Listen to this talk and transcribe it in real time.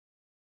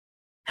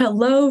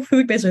Hello,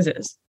 Food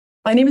BizWizes.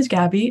 My name is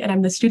Gabby, and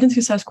I'm the Student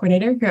Success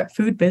Coordinator here at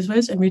Food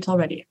BizWiz and Retail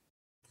Ready.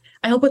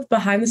 I help with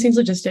behind-the-scenes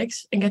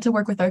logistics and get to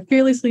work with our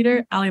fearless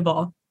leader, Ali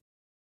Ball.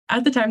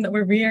 At the time that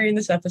we're re-airing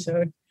this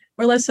episode,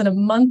 we're less than a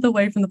month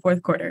away from the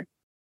fourth quarter.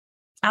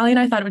 Ali and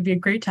I thought it would be a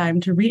great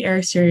time to re-air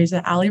a series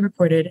that Ali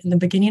recorded in the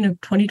beginning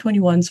of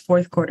 2021's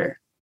fourth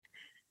quarter.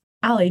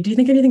 Ali, do you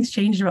think anything's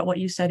changed about what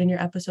you said in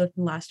your episode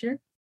from last year?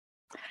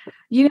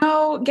 You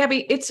know,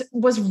 Gabby, it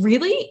was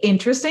really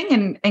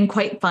interesting and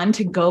quite fun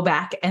to go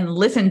back and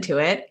listen to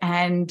it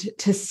and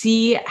to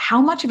see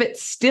how much of it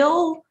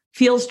still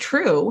feels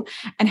true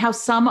and how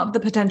some of the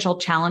potential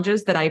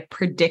challenges that I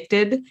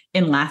predicted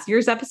in last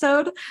year's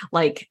episode,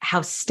 like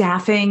how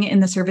staffing in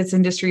the service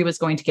industry was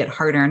going to get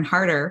harder and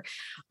harder,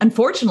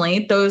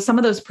 unfortunately, some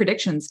of those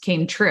predictions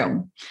came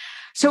true.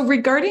 So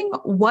regarding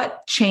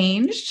what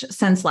changed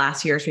since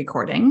last year's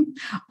recording,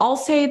 I'll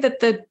say that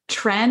the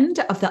trend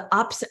of the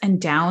ups and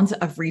downs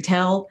of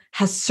retail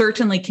has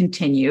certainly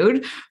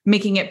continued,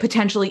 making it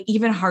potentially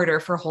even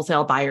harder for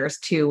wholesale buyers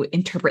to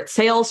interpret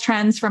sales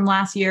trends from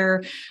last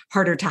year,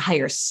 harder to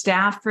hire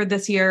staff for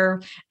this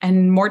year,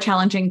 and more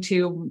challenging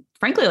to,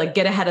 frankly,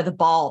 get ahead of the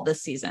ball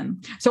this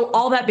season. So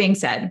all that being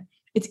said,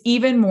 it's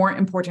even more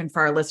important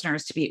for our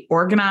listeners to be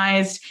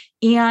organized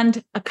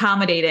and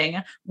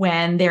accommodating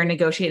when they're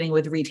negotiating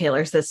with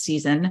retailers this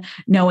season,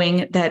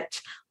 knowing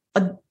that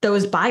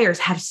those buyers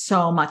have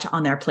so much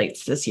on their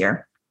plates this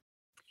year.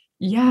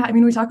 Yeah, I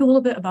mean, we talk a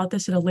little bit about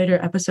this in a later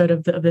episode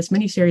of this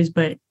miniseries,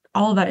 but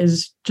all of that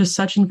is just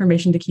such good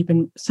information to keep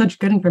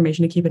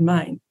in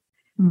mind.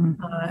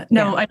 I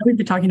know we've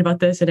been talking about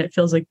this, and it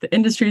feels like the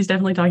industry is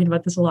definitely talking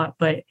about this a lot,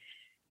 but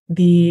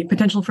the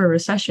potential for a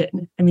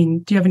recession. I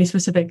mean, do you have any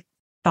specific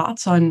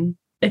thoughts on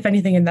if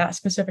anything in that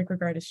specific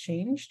regard has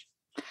changed?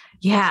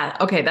 Yeah.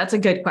 Okay. That's a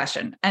good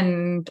question.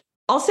 And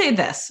I'll say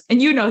this,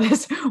 and you know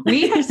this,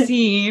 we have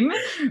seen,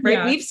 right?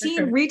 Yeah, we've seen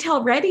sure.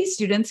 retail ready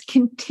students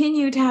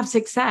continue to have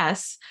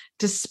success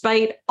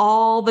despite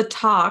all the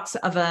talks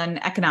of an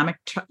economic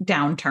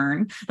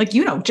downturn.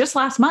 Just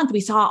last month,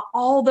 we saw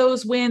all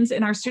those wins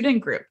in our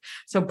student group.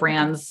 So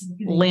brands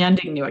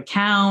landing new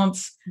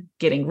accounts,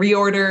 getting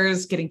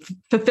reorders,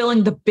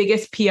 fulfilling the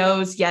biggest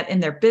POs yet in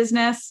their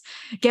business.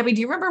 Gabby,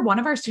 do you remember one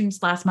of our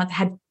students last month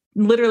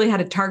literally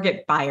had a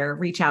Target buyer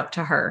reach out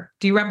to her?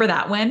 Do you remember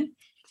that win?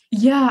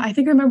 Yeah, I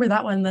think I remember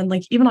that one. Then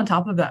even on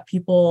top of that,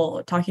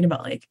 people talking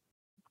about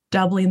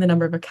doubling the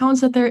number of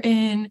accounts that they're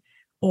in,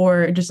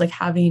 or just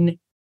having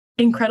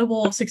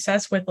incredible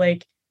success with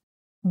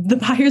the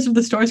buyers of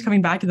the stores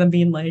coming back to them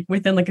being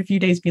within a few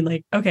days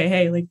being okay,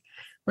 hey,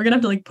 we're gonna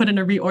have to put in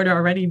a reorder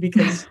already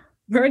because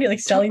we're already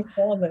selling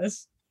all of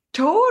this.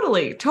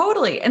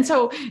 Totally. And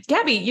so,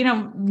 Gabby,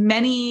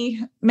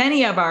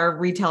 many of our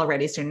retail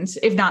ready students,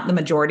 if not the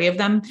majority of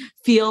them,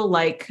 feel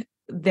like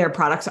their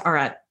products are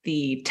at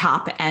the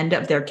top end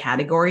of their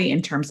category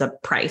in terms of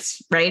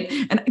price, right?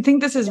 And I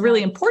think this is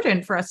really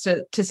important for us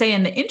to say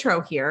in the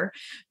intro here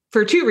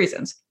for two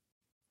reasons.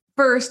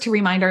 First, to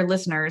remind our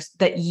listeners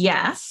that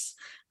yes,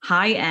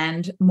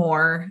 high-end,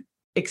 more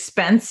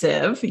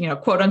expensive,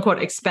 quote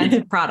unquote,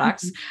 expensive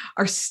products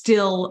are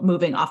still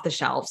moving off the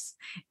shelves.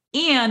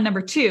 And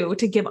number two,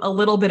 to give a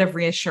little bit of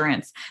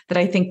reassurance that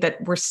I think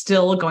that we're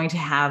still going to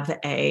have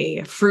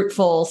a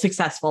fruitful,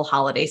 successful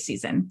holiday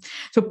season.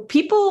 So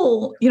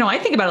people, I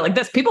think about it like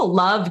this. People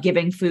love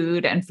giving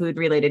food and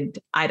food-related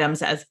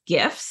items as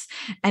gifts.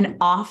 And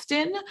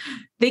often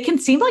they can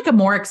seem like a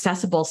more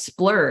accessible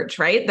splurge,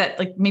 right?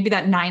 That maybe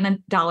that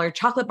 $9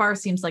 chocolate bar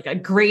seems like a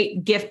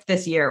great gift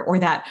this year, or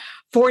that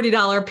 $40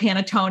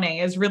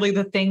 Panettone is really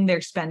the thing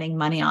they're spending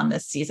money on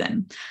this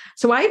season.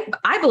 So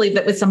I believe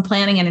that with some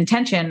planning and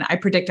intention, I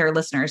predict our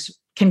listeners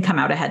can come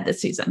out ahead this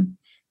season.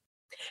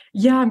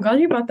 Yeah, I'm glad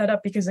you brought that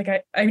up because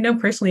I know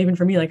personally, even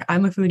for me,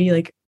 I'm a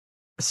foodie,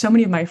 so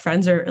many of my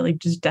friends are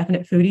just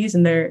definite foodies,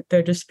 and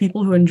they're just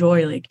people who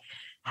enjoy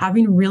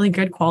having really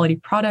good quality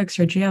products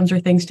or jams or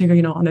things to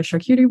go, on their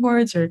charcuterie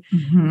boards or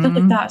stuff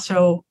like that.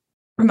 So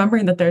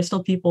remembering that there are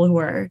still people who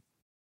are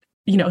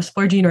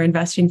splurging or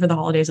investing for the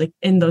holidays,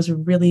 in those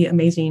really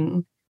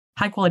amazing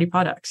high quality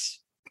products.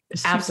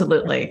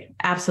 Absolutely.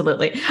 I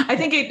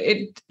think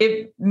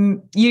it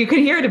you can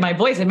hear it in my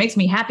voice. It makes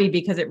me happy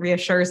because it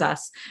reassures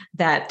us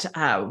that,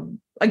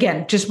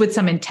 again, just with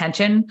some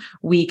intention,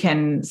 we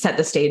can set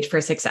the stage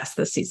for success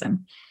this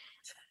season.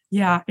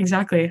 Yeah,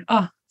 exactly.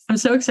 Oh, I'm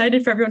so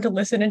excited for everyone to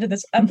listen into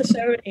this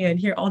episode and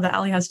hear all that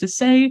Ali has to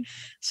say.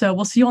 So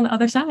we'll see you on the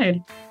other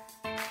side.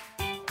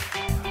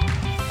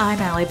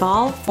 I'm Ali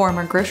Ball,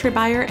 former grocery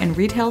buyer and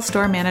retail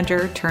store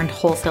manager turned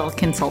wholesale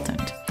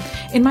consultant.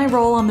 In my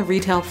role on the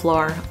retail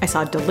floor, I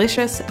saw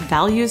delicious,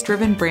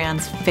 values-driven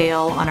brands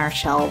fail on our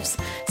shelves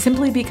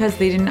simply because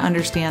they didn't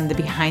understand the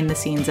behind the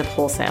scenes of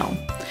wholesale.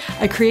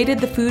 I created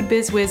the Food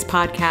BizWiz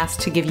podcast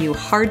to give you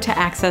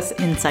hard-to-access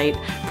insight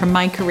from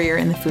my career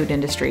in the food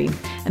industry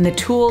and the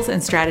tools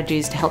and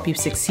strategies to help you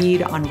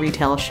succeed on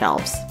retail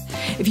shelves.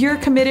 If you're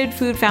a committed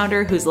food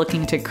founder who's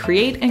looking to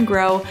create and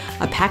grow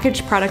a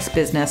packaged products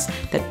business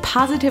that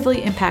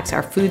positively impacts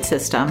our food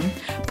system,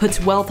 puts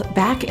wealth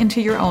back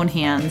into your own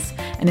hands,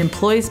 and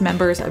employs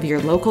members of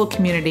your local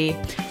community,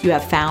 you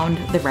have found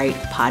the right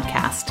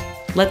podcast.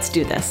 Let's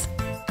do this.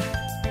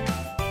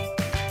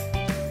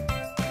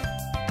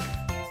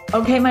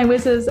 Okay, my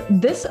whizzes,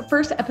 this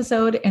first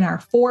episode in our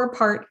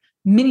 4-part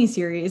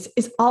mini-series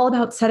is all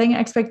about setting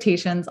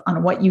expectations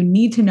on what you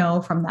need to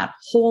know from that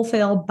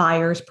wholesale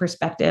buyer's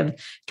perspective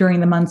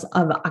during the months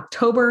of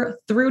October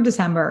through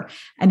December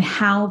and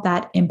how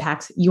that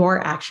impacts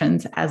your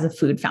actions as a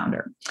food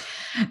founder.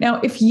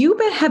 Now, if you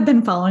have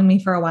been following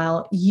me for a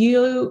while,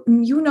 you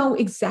know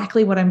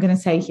exactly what I'm going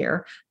to say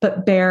here,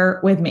 but bear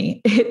with me.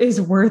 It is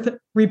worth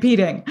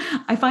repeating.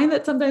 I find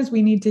that sometimes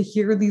we need to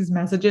hear these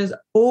messages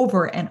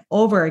over and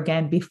over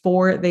again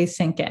before they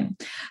sink in.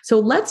 So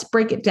let's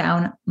break it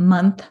down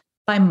month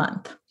by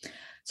month.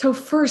 So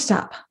first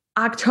up,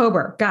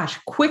 October, gosh,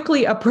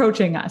 quickly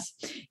approaching us.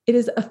 It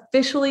is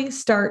officially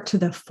start to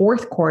the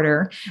fourth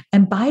quarter,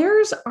 and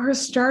buyers are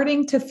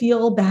starting to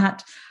feel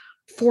that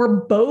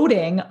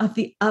foreboding of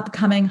the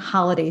upcoming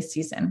holiday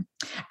season.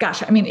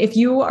 Gosh, I mean, if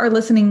you are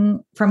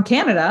listening from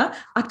Canada,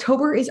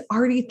 October is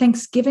already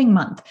Thanksgiving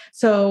month.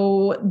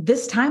 So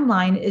this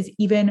timeline is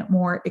even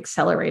more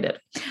accelerated.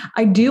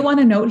 I do want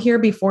to note here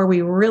before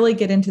we really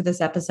get into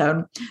this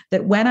episode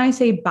that when I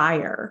say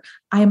buyer,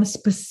 I am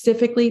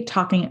specifically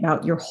talking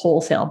about your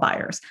wholesale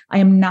buyers. I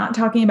am not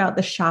talking about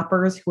the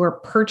shoppers who are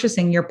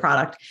purchasing your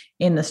product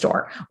in the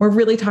store. We're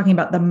really talking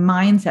about the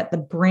mindset, the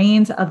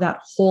brains of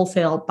that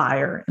wholesale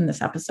buyer in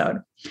this episode.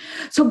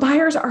 So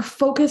buyers are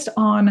focused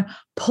on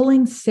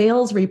pulling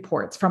sales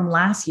reports from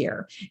last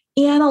year,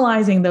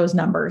 analyzing those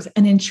numbers,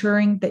 and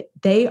ensuring that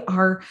they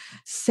are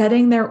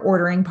setting their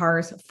ordering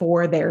pars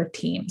for their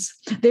teams.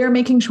 They are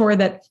making sure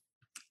that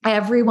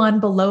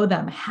everyone below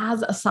them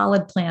has a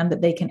solid plan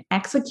that they can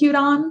execute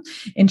on,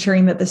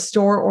 ensuring that the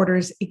store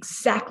orders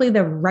exactly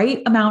the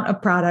right amount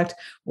of product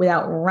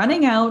without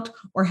running out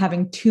or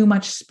having too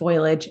much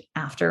spoilage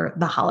after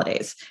the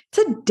holidays. It's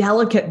a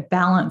delicate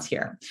balance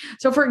here.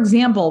 So for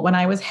example, when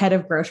I was head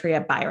of grocery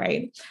at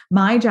Bi-Rite,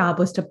 my job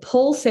was to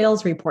pull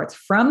sales reports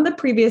from the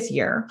previous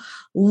year,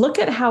 look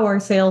at how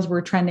our sales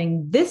were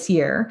trending this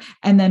year,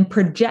 and then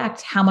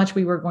project how much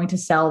we were going to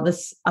sell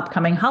this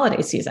upcoming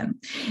holiday season.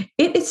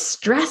 It is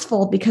stressful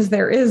because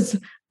there is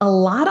a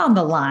lot on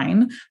the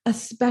line,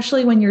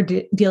 especially when you're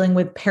dealing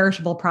with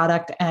perishable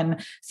product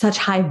and such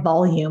high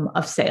volume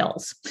of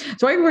sales.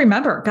 So I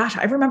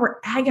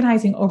remember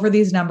agonizing over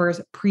these numbers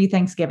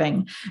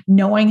pre-Thanksgiving,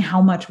 knowing how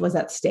much was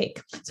at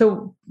stake.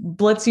 So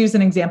let's use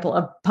an example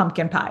of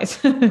pumpkin pies.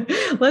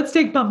 Let's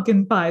take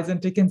pumpkin pies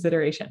into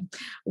consideration.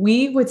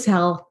 We would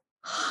sell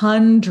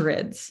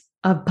hundreds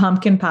of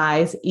pumpkin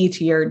pies each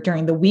year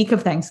during the week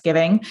of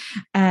Thanksgiving,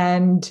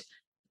 and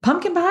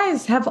pumpkin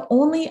pies have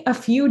only a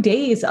few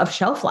days of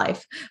shelf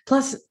life.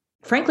 Plus,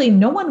 frankly,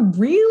 no one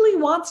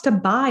really wants to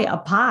buy a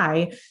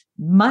pie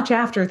much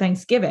after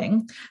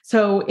Thanksgiving.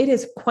 So it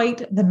is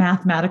quite the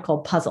mathematical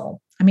puzzle.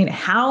 I mean,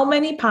 how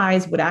many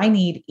pies would I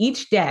need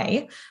each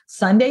day,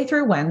 Sunday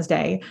through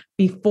Wednesday,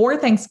 before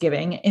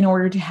Thanksgiving in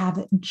order to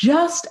have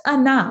just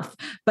enough,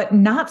 but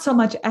not so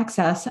much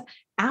excess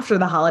after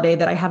the holiday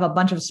that I have a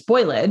bunch of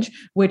spoilage,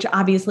 which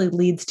obviously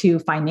leads to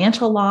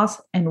financial loss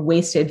and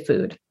wasted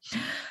food?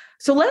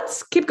 So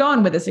let's keep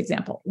going with this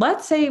example.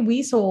 Let's say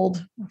we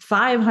sold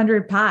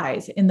 500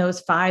 pies in those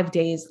 5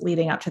 days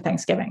leading up to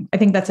Thanksgiving. I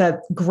think that's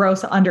a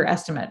gross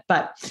underestimate,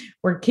 but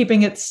we're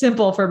keeping it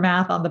simple for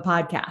math on the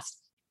podcast.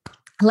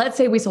 Let's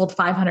say we sold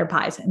 500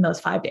 pies in those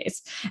 5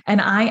 days,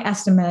 and I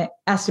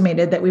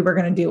estimated that we were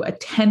going to do a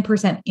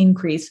 10%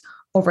 increase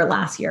over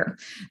last year.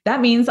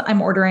 That means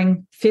I'm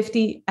ordering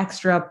 50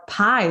 extra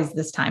pies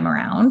this time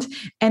around.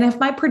 And if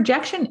my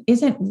projection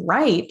isn't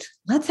right,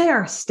 let's say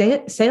our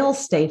sales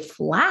stay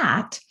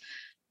flat,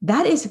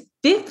 that is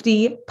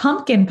 50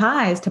 pumpkin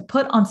pies to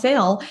put on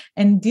sale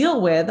and deal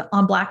with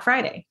on Black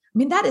Friday. I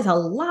mean, that is a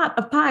lot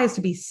of pies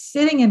to be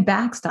sitting in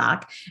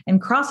backstock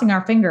and crossing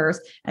our fingers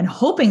and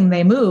hoping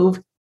they move,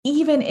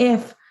 even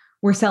if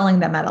we're selling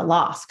them at a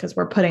loss because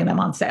we're putting them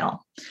on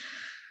sale.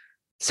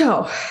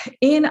 So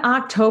in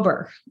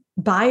October,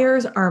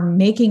 buyers are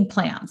making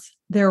plans.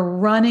 They're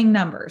running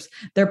numbers.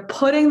 They're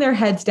putting their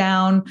heads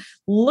down,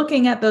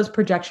 looking at those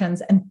projections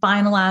and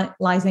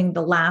finalizing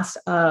the last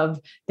of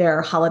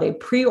their holiday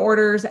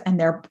pre-orders and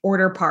their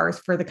order pars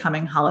for the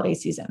coming holiday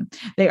season.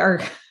 They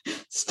are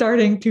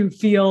starting to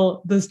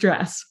feel the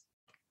stress.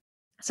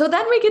 So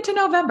then we get to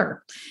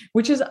November,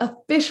 which is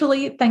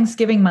officially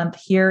Thanksgiving month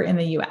here in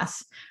the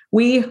US.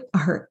 We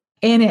are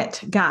in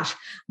it. Gosh,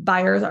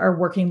 buyers are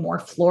working more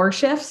floor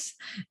shifts.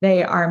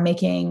 They are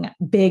making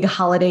big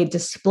holiday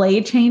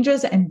display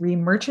changes and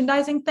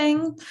re-merchandising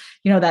thing.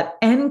 That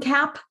end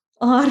cap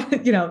on,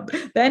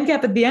 the end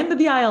cap at the end of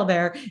the aisle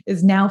there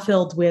is now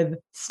filled with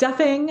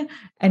stuffing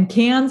and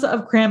cans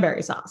of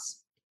cranberry sauce.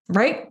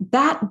 right?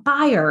 That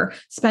buyer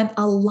spent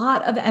a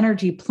lot of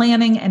energy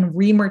planning and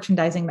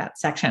re-merchandising that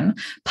section,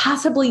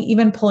 possibly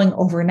even pulling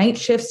overnight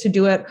shifts to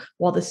do it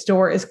while the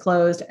store is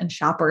closed and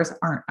shoppers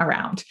aren't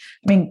around.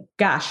 I mean,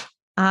 gosh,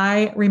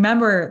 I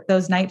remember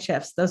those night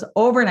shifts, those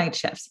overnight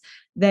shifts.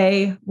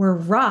 They were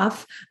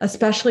rough,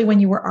 especially when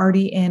you were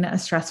already in a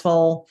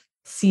stressful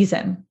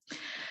season.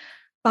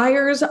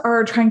 Buyers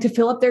are trying to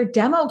fill up their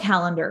demo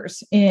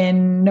calendars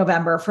in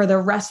November for the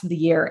rest of the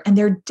year, and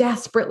they're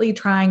desperately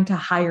trying to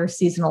hire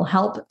seasonal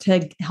help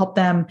to help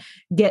them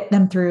get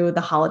them through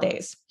the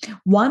holidays.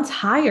 Once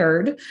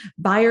hired,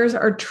 buyers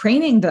are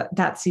training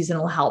that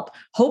seasonal help,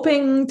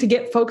 hoping to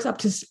get folks up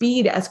to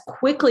speed as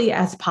quickly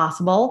as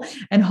possible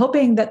and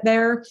hoping that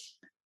their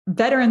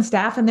veteran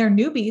staff and their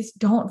newbies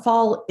don't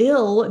fall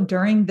ill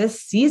during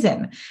this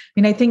season. I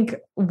mean, I think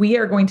we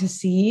are going to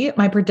see,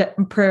 my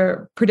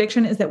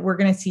prediction is that we're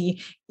going to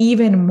see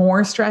even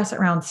more stress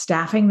around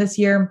staffing this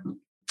year.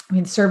 I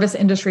mean, service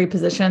industry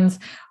positions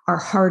are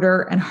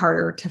harder and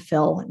harder to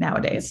fill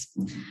nowadays.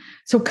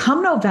 So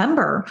come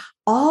November,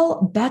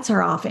 all bets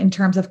are off in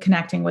terms of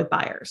connecting with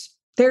buyers.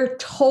 They're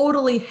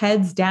totally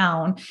heads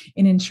down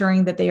in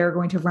ensuring that they are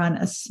going to run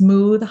a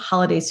smooth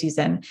holiday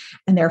season,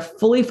 and they're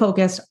fully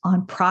focused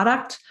on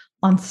product,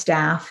 on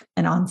staff,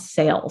 and on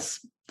sales.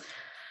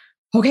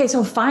 Okay,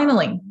 so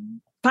finally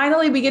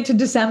we get to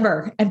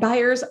December, and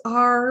buyers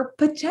are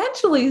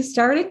potentially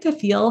starting to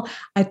feel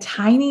a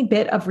tiny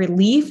bit of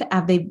relief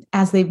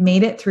as they've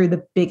made it through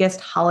the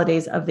biggest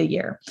holidays of the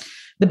year,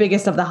 the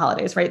biggest of the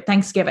holidays, right?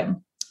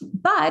 Thanksgiving.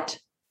 But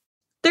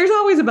there's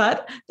always a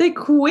but. They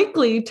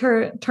quickly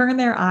turn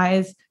their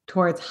eyes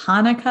towards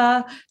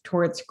Hanukkah,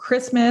 towards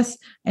Christmas,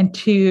 and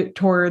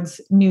towards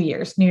New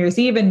Year's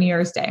Eve and New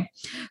Year's Day.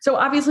 So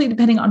obviously,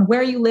 depending on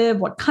where you live,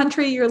 what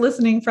country you're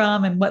listening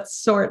from, and what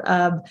sort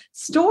of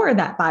store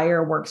that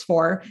buyer works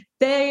for,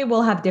 they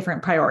will have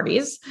different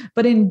priorities.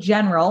 But in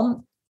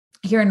general,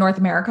 here in North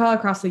America,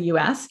 across the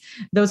US,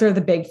 those are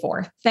the big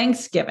four: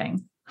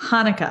 Thanksgiving,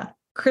 Hanukkah,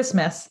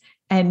 Christmas,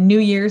 and New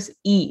Year's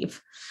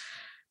Eve.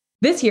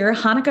 This year,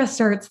 Hanukkah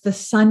starts the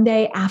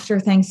Sunday after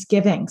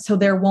Thanksgiving, so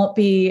there won't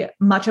be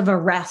much of a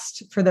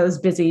rest for those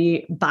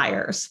busy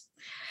buyers.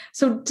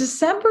 So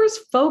December's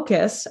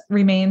focus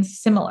remains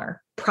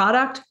similar: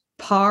 product,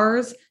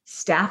 PARs,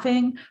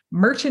 staffing,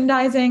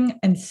 merchandising,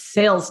 and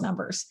sales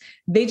numbers.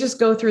 They just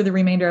go through the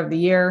remainder of the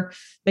year.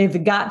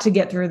 They've got to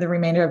get through the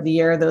remainder of the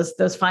year,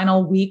 those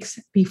final weeks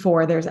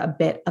before there's a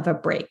bit of a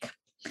break.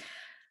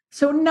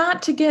 So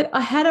not to get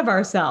ahead of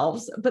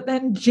ourselves, but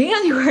then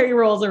January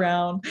rolls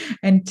around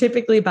and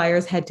typically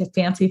buyers head to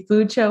Fancy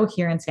Food Show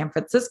here in San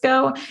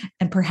Francisco,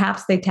 and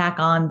perhaps they tack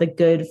on the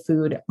Good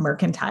Food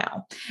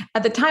Mercantile.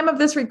 At the time of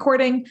this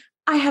recording,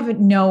 I have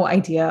no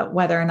idea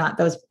whether or not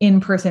those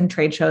in-person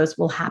trade shows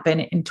will happen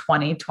in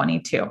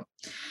 2022.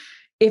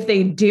 If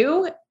they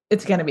do,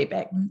 it's going to be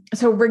big.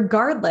 So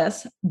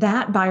regardless,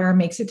 that buyer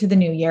makes it to the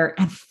new year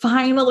and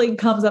finally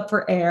comes up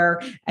for air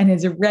and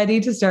is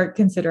ready to start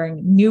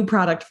considering new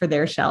product for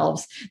their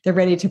shelves. They're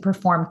ready to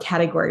perform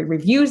category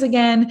reviews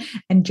again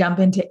and jump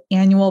into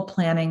annual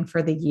planning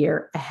for the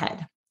year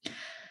ahead.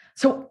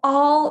 So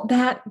all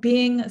that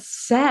being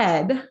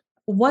said,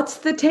 what's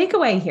the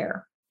takeaway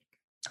here?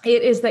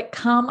 It is that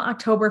come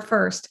October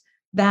 1st,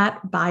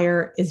 that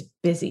buyer is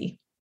busy.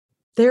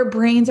 Their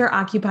brains are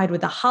occupied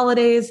with the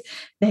holidays.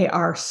 They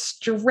are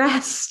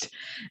stressed,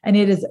 and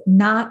it is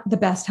not the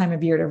best time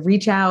of year to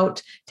reach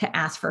out, to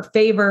ask for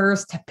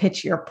favors, to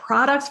pitch your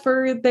products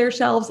for their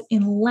shelves,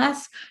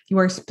 unless you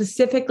are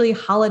specifically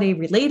holiday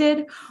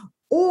related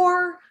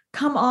or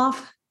come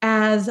off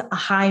as a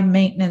high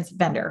maintenance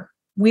vendor.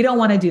 We don't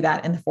want to do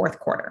that in the fourth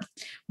quarter.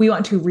 We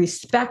want to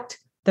respect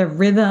the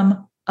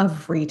rhythm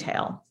of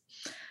retail.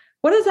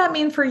 What does that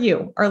mean for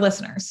you, our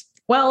listeners?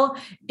 Well,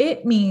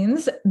 it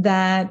means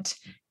that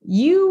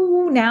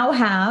you now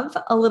have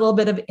a little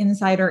bit of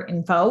insider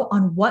info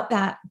on what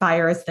that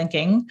buyer is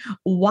thinking,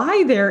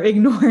 why they're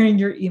ignoring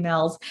your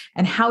emails,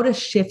 and how to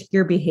shift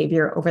your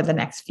behavior over the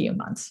next few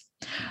months.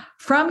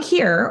 From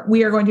here,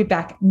 we are going to be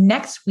back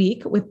next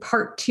week with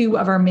part 2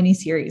 of our mini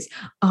series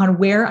on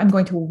where I'm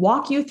going to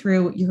walk you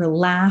through your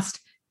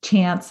last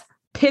chance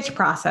pitch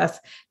process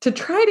to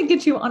try to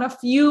get you on a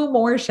few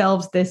more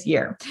shelves this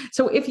year.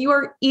 So if you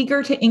are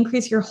eager to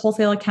increase your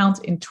wholesale accounts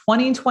in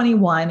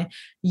 2021,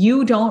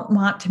 you don't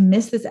want to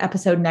miss this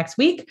episode next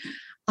week.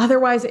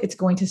 Otherwise, it's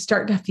going to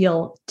start to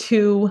feel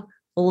too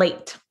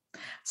late.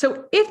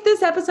 So if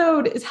this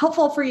episode is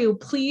helpful for you,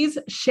 please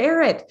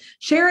share it.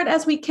 Share it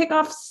as we kick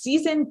off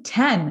season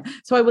 10.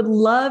 So I would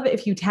love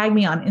if you tag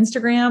me on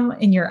Instagram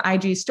in your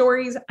IG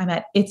stories. I'm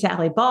at It's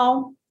Allie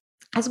Ball,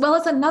 as well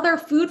as another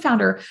food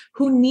founder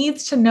who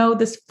needs to know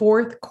this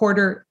fourth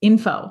quarter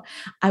info.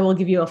 I will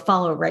give you a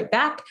follow right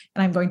back,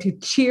 and I'm going to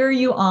cheer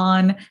you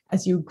on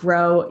as you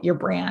grow your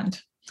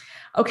brand.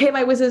 Okay,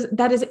 my whizzes,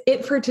 that is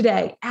it for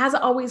today. As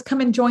always, come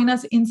and join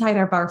us inside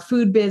of our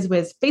Food Biz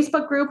Wiz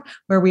Facebook group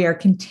where we are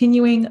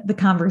continuing the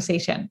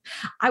conversation.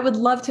 I would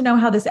love to know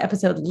how this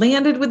episode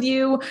landed with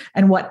you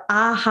and what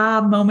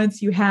aha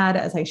moments you had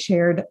as I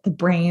shared the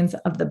brains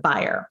of the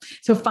buyer.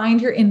 So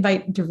find your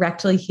invite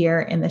directly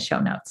here in the show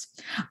notes.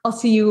 I'll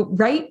see you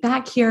right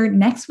back here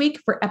next week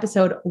for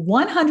episode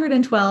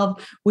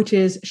 112, which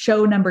is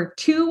show number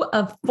 2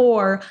 of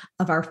 4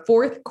 of our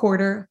fourth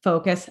quarter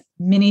focus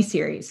mini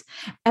series.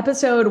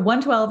 Episode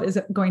 112 is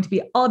going to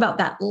be all about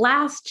that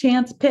last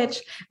chance pitch,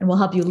 and we'll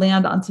help you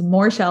land on some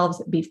more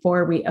shelves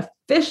before we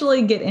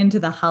officially get into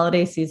the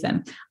holiday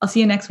season. I'll see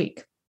you next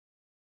week.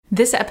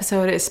 This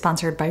episode is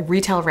sponsored by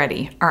Retail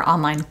Ready, our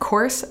online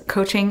course,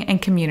 coaching,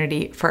 and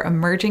community for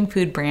emerging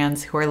food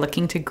brands who are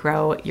looking to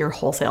grow your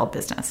wholesale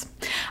business.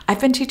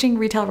 I've been teaching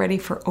Retail Ready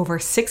for over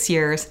 6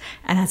 years,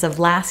 and as of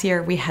last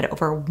year, we had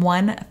over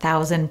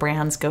 1,000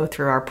 brands go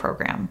through our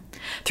program.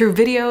 Through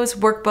videos,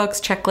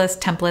 workbooks, checklists,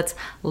 templates,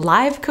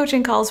 live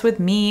coaching calls with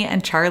me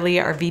and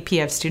Charlie, our VP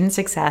of Student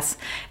Success,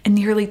 and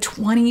nearly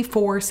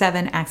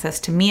 24/7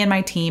 access to me and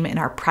my team in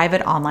our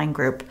private online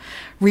group,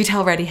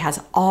 Retail Ready has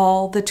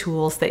all the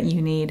tools that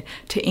you need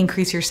to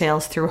increase your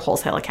sales through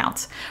wholesale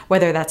accounts,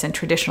 whether that's in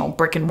traditional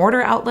brick and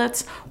mortar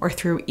outlets or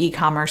through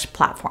e-commerce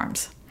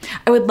platforms.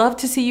 I would love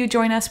to see you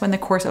join us when the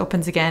course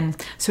opens again,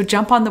 so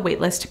jump on the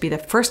waitlist to be the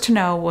first to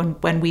know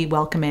when we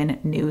welcome in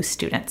new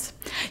students.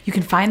 You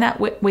can find that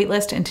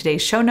waitlist in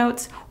today's show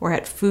notes or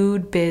at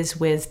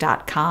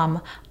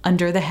foodbizwiz.com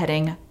under the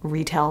heading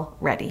Retail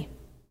Ready.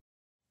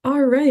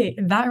 All right,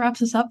 that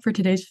wraps us up for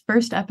today's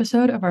first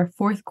episode of our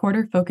fourth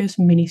quarter focus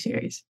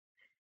mini-series.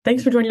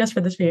 Thanks for joining us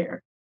for this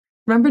year.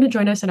 Remember to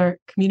join us in our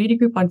community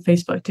group on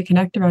Facebook to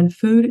connect around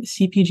food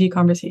CPG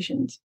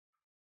conversations.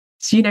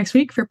 See you next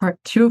week for part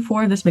 2 of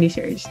 4 of this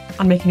mini-series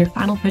on making your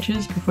final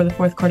pitches before the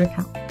fourth quarter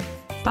count.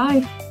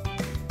 Bye!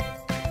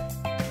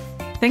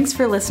 Thanks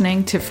for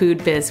listening to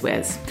Food Biz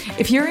Wiz.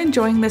 If you're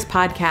enjoying this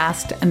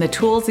podcast and the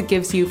tools it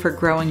gives you for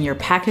growing your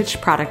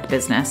packaged product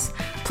business,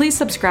 please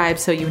subscribe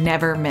so you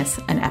never miss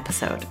an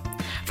episode.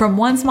 From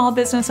one small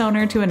business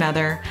owner to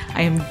another,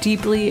 I am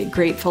deeply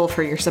grateful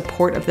for your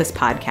support of this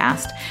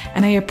podcast,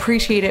 and I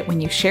appreciate it when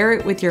you share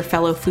it with your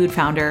fellow food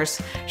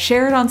founders,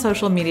 share it on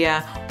social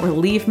media, or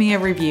leave me a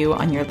review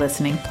on your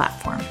listening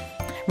platform.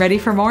 Ready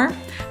for more?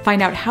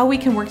 Find out how we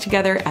can work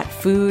together at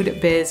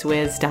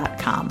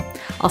foodbizwiz.com.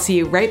 I'll see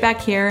you right back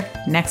here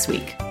next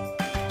week.